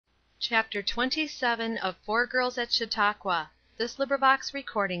Chapter 27 of Four Girls at Chautauqua. Four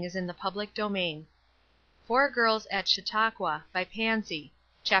Girls at Chautauqua by Pansy.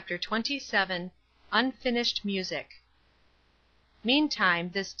 Chapter 27 Unfinished Music.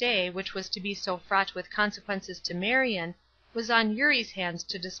 Meantime, this day, which was to be so fraught with consequences to Marion, was on Eurie's hands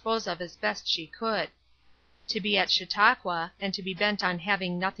to dispose of as best she could. To be at Chautauqua, and to be bent on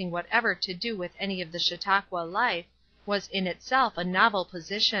having nothing whatever to do with any of the Chautauqua life, was in itself a novel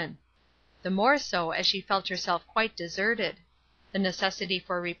position. The more so as she felt herself quite deserted. The necessity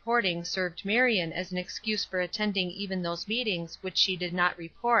for reporting served Marion as an excuse for attending even those meetings which she did not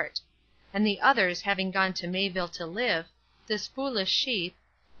report; and the others having gone to Mayville to live, this foolish sheep,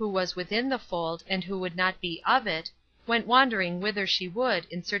 who was within the fold and who would not be of it, went wandering whither she would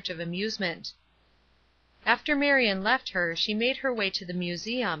in search of amusement. After Marion left her she made her way to the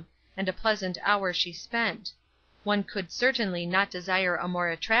museum, and a pleasant hour she spent. One could certainly not desire a more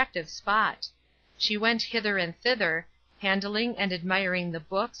attractive spot. She went hither and thither, handling and admiring the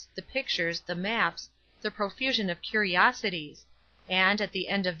books, the pictures, the maps, the profusion of curiosities, and, at the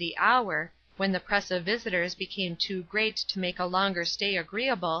end of the hour, when the press of visitors became too great to make a longer stay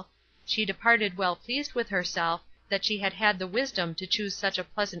agreeable, she departed well pleased with herself that she had had the wisdom to choose such a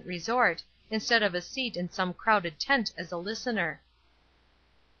pleasant resort instead of a seat in some crowded tent as a listener.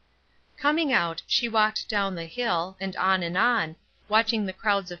 Coming out, she walked down the hill, and on, watching the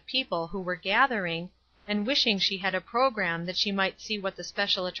crowds of people who were gathering, and wishing she had a program that she might see what the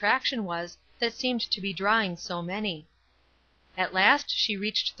special attraction was that seemed to be drawing so many. At last she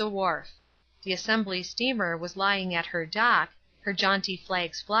reached the wharf. The Assembly steamer was lying at her dock, her jaunty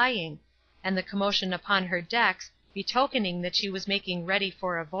flags flying, and the commotion upon her decks betokening that she was making ready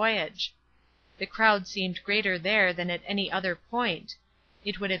for a voyage. The crowd seemed greater there than at any other point.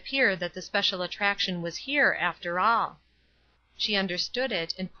 It would appear that the special attraction was here, after all. She understood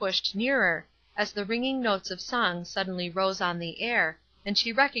it, and pushed nearer, as the ringing notes of song suddenly rose on the air, and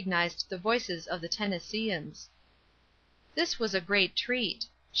she recognized the voices of the Tennesseeans. This was a great treat.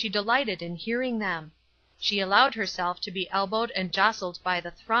 She delighted in hearing them. She allowed herself to be elbowed and jostled by the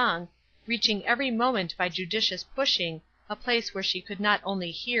throng, reaching every moment by judicious pushing a place where she could not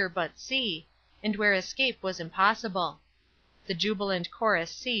only hear but see, and where escape was impossible. The jubilant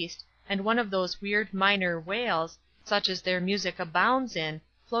chorus ceased, and one of those weird minor wails, such as their music abounds in,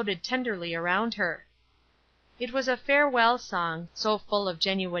 floated tenderly around her. It was a farewell song, so full of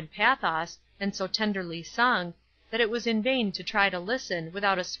genuine pathos, and so tenderly sung, that it was in vain to try to listen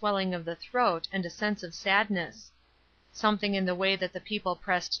without a swelling of the throat and a sense of sadness. Something in the way that the people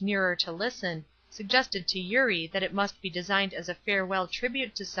pressed nearer to listen suggested to Eurie that it must be designed as a farewell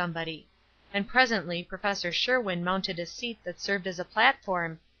tribute to somebody, and presently Professor Sherwin mounted a seat that served as a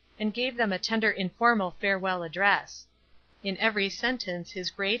platform, and gave them a tender informal farewell address. In every sentence his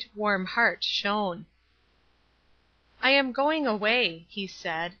great, warm heart shone. "I am going away," he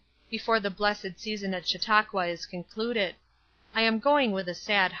said, "before the blessed season at Chautauqua is concluded. I am going with a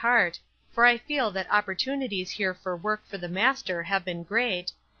sad heart, for I feel that opportunities here for work for the Master have been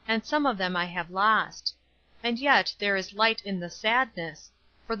great, and some of them I have lost. And yet there is light in the sadness,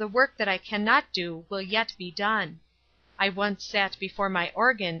 for the work that I cannot do will yet be done. I once sat before my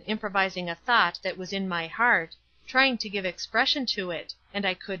organ improvising a thought that was in my heart, trying to give expression to it, and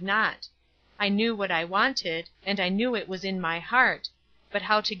I could not. I knew what I wanted, and I knew it was in my heart, but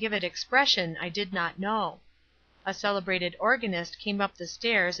how to give it expression I did not know. A celebrated organist came up the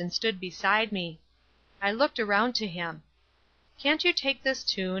stairs and stood beside me. I looked around to him. 'Can't you take this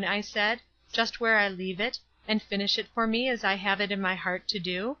tune,' I said, 'just where I leave it, and finish it for me as I have it in my heart to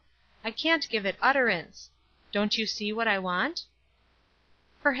do? I can't give it utterance. Don't you see what I want?'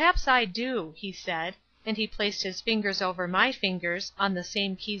 'Perhaps I do,' he said, and he placed his fingers over my fingers, on the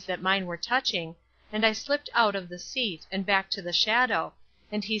same keys that mine were touching, and I slipped out of the seat, and back to the shadow,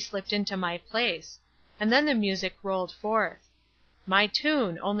 and he slipped into my place, and then the music rolled forth. My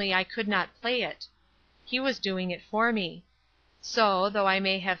tune, only I could not play it. He was doing it for me. So, though I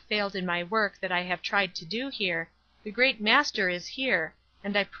may have failed in my work that I have tried to do here, the great Master is here,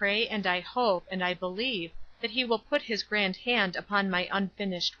 and I pray and I hope and I believe that he will put his grand hand upon my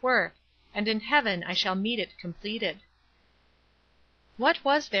unfinished work, and in heaven I shall meet it completed." What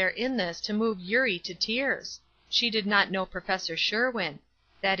was there in this to move Eurie to tears? She did not know Professor Sherwin;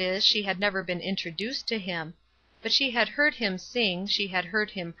 that is, she had never been introduced to him; but she had heard him sing, she had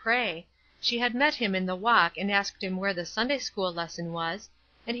heard him pray, she had met him in the walk and asked him where the Sunday school lesson was,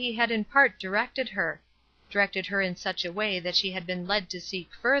 and he had in part directed her in such a way that she had been led to seek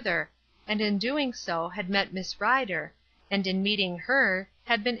further, and in doing so had met Miss Ryder, and in meeting her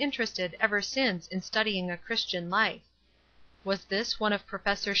had been interested ever since in studying a Christian life. Was this one of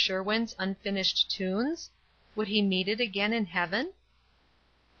Professor Sherwin's unfinished tunes? Would he meet it again in heaven?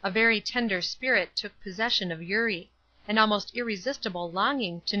 A very tender spirit took possession of Eurie, an almost irresistible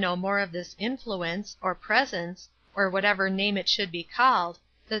longing to know more of this influence, or presence, or whatever name it should be called,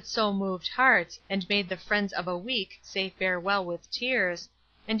 that so moved hearts, and made the friends of a week say farewell with tears,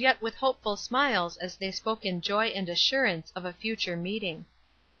 and yet with hopeful smiles as they spoke in joy and assurance of a future meeting.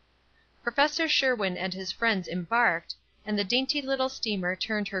 Professor Sherwin and his friends embarked, and the dainty little steamer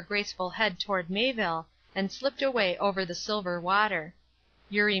turned her graceful head toward Mayville, and slipped away over the silver water.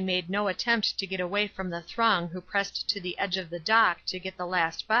 Eurie made no attempt to get away from the throng who pressed to the edge of the dock to get the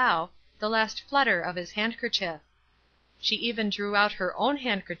last bow, the last flutter of his handkerchief. She even drew out her own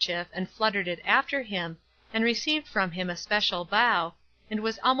handkerchief and fluttered it after him, and received from him a special bow, and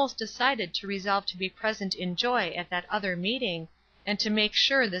was almost decided to resolve to be present in joy at that other meeting, and to make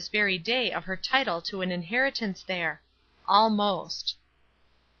sure this very day of her title to an inheritance there. Almost.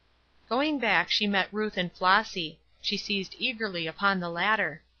 Going back she met Ruth and Flossy. She seized eagerly upon the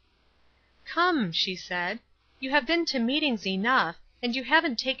latter. "Come," she said. "You have been to meetings enough, and you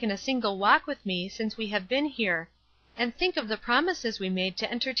haven't taken a single walk with me since we have been here. And think of the promises we made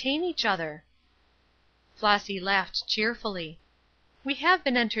to entertain each other." Flossy laughed cheerfully. "We have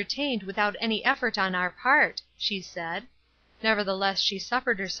been entertained without any effort on our part," she said. Nevertheless she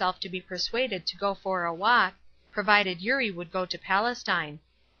suffered herself to be persuaded to go for a walk, provided Eurie would go to Palestine.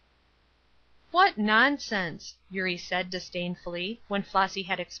 "What nonsense!" Eurie said, disdainfully, when Flossy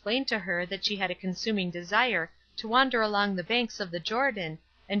had explained to her that she had a consuming desire to wander along the banks of the Jordan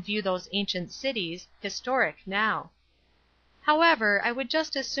and view those ancient cities, historic now. "However, I would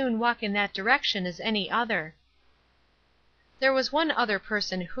just as soon walk in that direction as any other." There was one other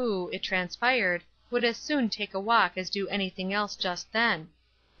person who, it transpired, would as soon take a walk as do anything else just then.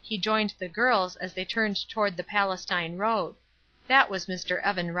 He joined the girls as they turned toward the Palestine road. That was Mr.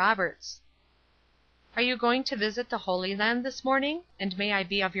 Evan Roberts. "Are you going to visit the Holy Land this morning, and may I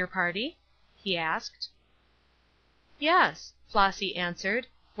be of your party?" he asked. "Yes," Flossy answered,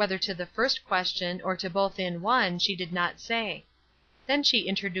 whether to the first question or to both in one, she did not say. Then she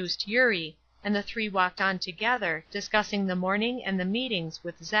introduced Eurie, and the three walked on together, discussing the morning and the meetings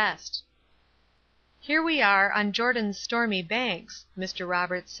with zest. "Here we are on Jordan's stormy banks," Mr.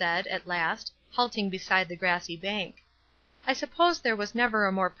 Roberts said, at last, halting beside the grassy bank. "I suppose there was never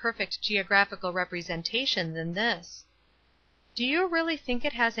a more perfect geographical representation than this." "Do you really think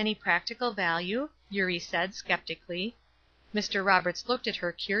it has any practical value?" Eurie said, skeptically. Mr. Roberts looked at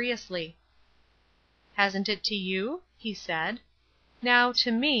her curiously. "Hasn't it to you?" he said. "Now,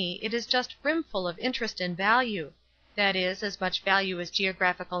 to me, it is just brimful of interest and value; that is, as much value as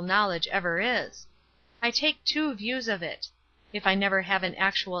geographical knowledge ever is. I take two views of it. If I never have an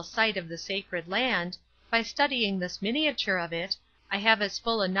actual sight of the sacred land, by studying this miniature of it, I have as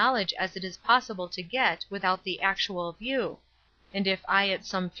full a knowledge as it is possible to get without the actual view; and if I at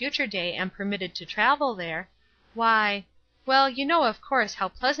some future day am permitted to travel there, well, you know of course how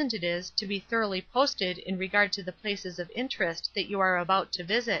pleasant it is to be thoroughly posted in regard to the places of interest that you are about to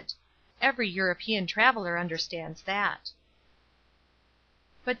visit. Every European traveler understands that."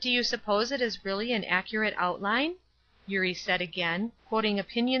 "But do you suppose it is really an accurate outline?" Eurie said again, quoting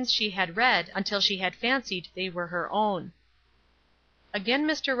opinions she had read until she had fancied they were her own. Again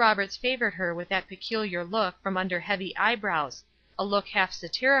Mr. Roberts favored her with that peculiar look from under heavy eyebrows, a look half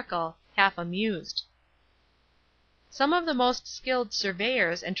satirical, half amused. "Some of the most skilled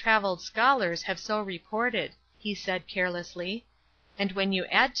surveyors and traveled scholars have so reported," he said, carelessly. "And when you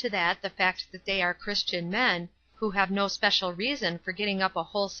add to that the fact that they are Christian men, who have no special reason for getting up a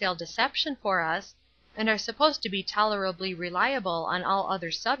wholesale deception for us, and are supposed to be tolerably reliable on all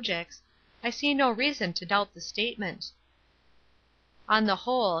other subjects, I see no reason to doubt the statement." On the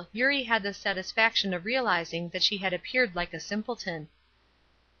whole, Eurie had the satisfaction of realizing that she had appeared like a simpleton.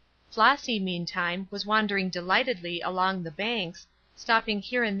 Flossy, meantime, was wandering delightedly along the banks, stopping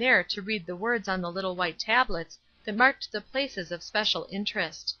here and there to read the words on the little white tablets that marked the places of special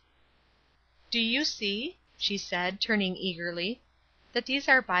interest. "Do you see," she said, turning eagerly, "that these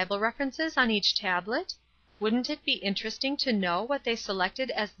are Bible references on each tablet? Wouldn't it be interesting to know what they selected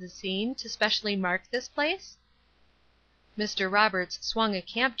as the scene to specially mark this place?" Mr. Roberts swung a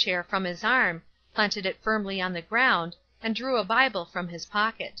camp chair from his arm, planted it firmly on the ground, and drew a Bible from his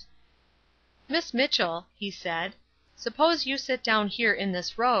pocket. "Miss Mitchell," he said, "suppose you sit down here in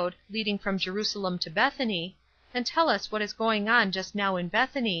this road, leading from Jerusalem to Bethany, and tell us what is going on just now in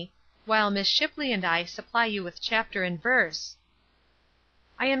Bethany, while Miss Shipley and I supply you with chapter and verse."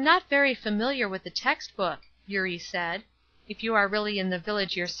 "I am not very familiar with the text book," Eurie said. "If you are really in the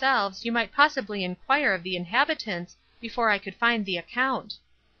village yourselves you might possibly inquire of the inhabitants before I could find the account."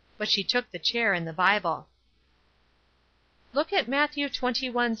 But she took the chair and the Bible. "Look at Matthew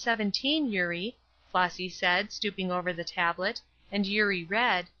 21:17, Eurie," Flossy said, stooping over the tablet, and Eurie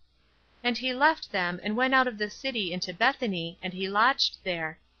read: "And he left them, and went out of the city into Bethany, and he lodged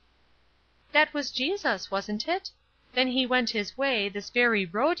there." "That was Jesus, wasn't it? Then he went his way, this very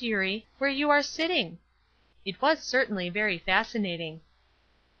road, Eurie, where you are sitting." It was certainly very fascinating.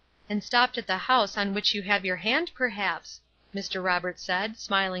 "And stopped at the house on which you have your hand, perhaps," Mr. Roberts said,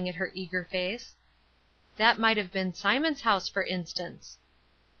 smiling at her eager face. "That might have been Simon's house, for instance."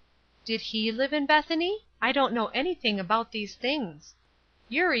 "Did he live in Bethany? I don't know anything about these things.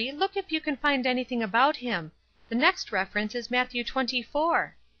 Eurie, look if you can find anything about him. The next reference is Matthew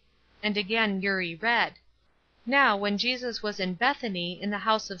 24." And again Eurie read: "Now when Jesus was in Bethany, in the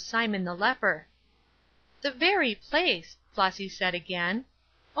house of Simon the leper." "The very place!" Flossy said again.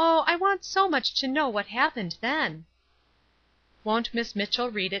 "Oh, I want so much to know what happened then." "Won't Miss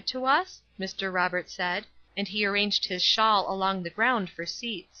Mitchell read it to us?" Mr. Roberts said, and he arranged his shawl along the ground for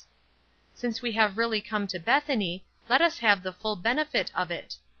seats. "Since we have really come to Bethany, let us have the full benefit of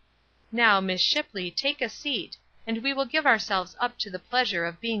it. Now, Miss Shipley, take a seat, and we will give ourselves up to the pleasure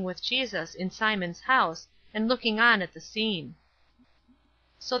of being with Jesus in Simon's house, and looking on at the scene."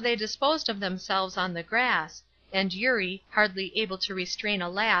 So they disposed of themselves on the grass, and Eurie, hardly able to restrain a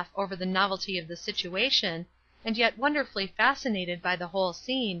laugh over the novelty of the situation, and yet wonderfully fascinated by the whole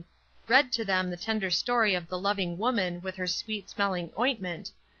scene, read to them the tender story of the loving woman with her sweet smelling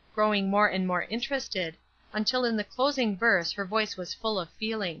ointment, growing more and more interested, until in the closing verse her voice was full of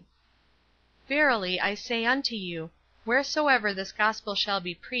feeling: "Verily I say unto you, wheresoever this gospel shall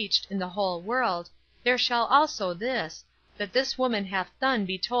be preached in the whole world, there shall also this, that this woman hath done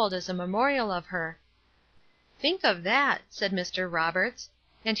be told as a memorial of her." "Think of that!" said Mr. Roberts.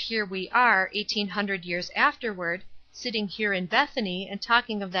 "And here we are, 1800 years afterward, sitting here in Bethany and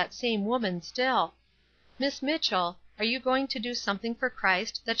talking of that same woman still. Miss Mitchell, are you going to do something for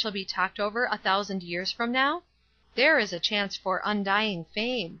Christ that shall be talked over 1,000 years from now? There is a chance for undying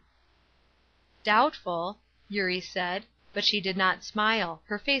fame." "Doubtful," Eurie said, but she did not smile;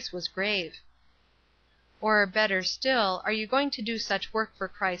 her face was grave. "Or, better still, are you going to do such work for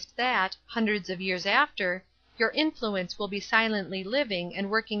Christ that, hundreds of years after, your influence will be silently living and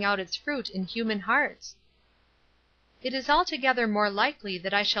working out its fruit in human hearts?" "It is altogether more likely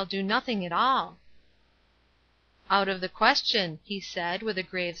that I shall do nothing at all." "Out of the question," he said, with a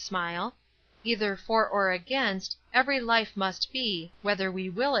grave smile. "Either for or against, every life must be, whether we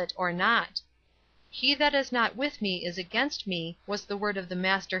will it or not. 'He that is not with me is against me,' was the word of the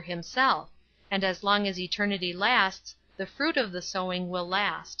Master himself, and as long as eternity lasts, the fruit of the sowing will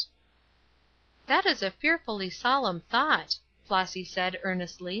last." "That is a fearfully solemn thought," Flossy said,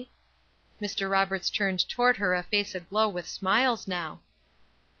 earnestly. Mr. Roberts turned toward her a face aglow with smiles now.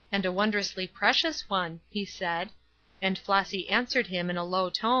 "And a wondrously precious one," he said, and Flossy answered him in a low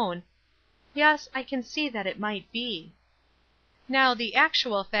tone: "Yes, I can see that it might be." Now, the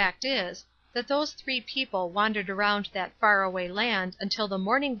actual fact is, that those three people wandered around that far away land until the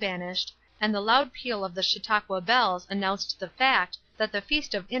morning vanished, and the loud peal of the Chautauqua bells announced the fact that the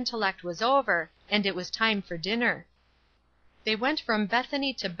feast of intellect was over, and it was time for dinner. They went from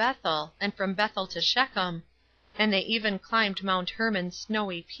Bethany to Bethel, and from Bethel to Shechem, and they even climbed Mount Hermon's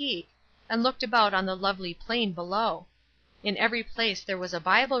snowy peak, and looked about on the lovely plain below. In every place there was a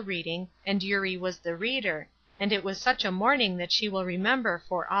Bible reading, and Eurie was the reader, and it was such a morning that she will remember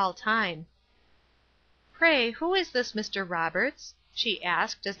for all time. "Pray, who is this Mr. Roberts?" she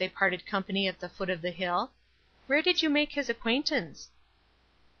asked as they parted company at the foot of the hill. "Where did you make his acquaintance?"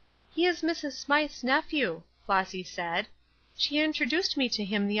 "He is Mrs. Smythe's nephew," Flossy said. "She introduced me to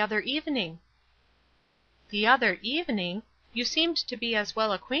him the other evening." "The other evening! You seemed to be as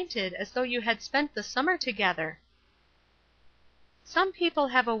well acquainted as though you had spent the summer together." "Some people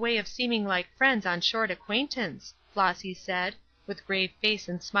have a way of seeming like friends on short acquaintance," Flossy said, with grave face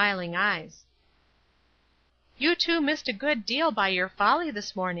and smiling eyes. "You two missed a good deal by your folly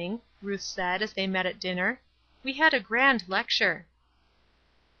this morning," Ruth said as they met at dinner. "We had a grand lecture."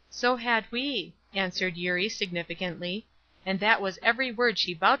 "So had we," answered Eurie, significantly, and that was every word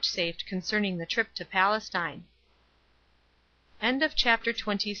she vouchsafed concerning the trip to Palestine. CHAPTER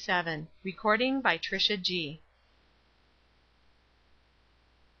 28. Recording by Trisha G.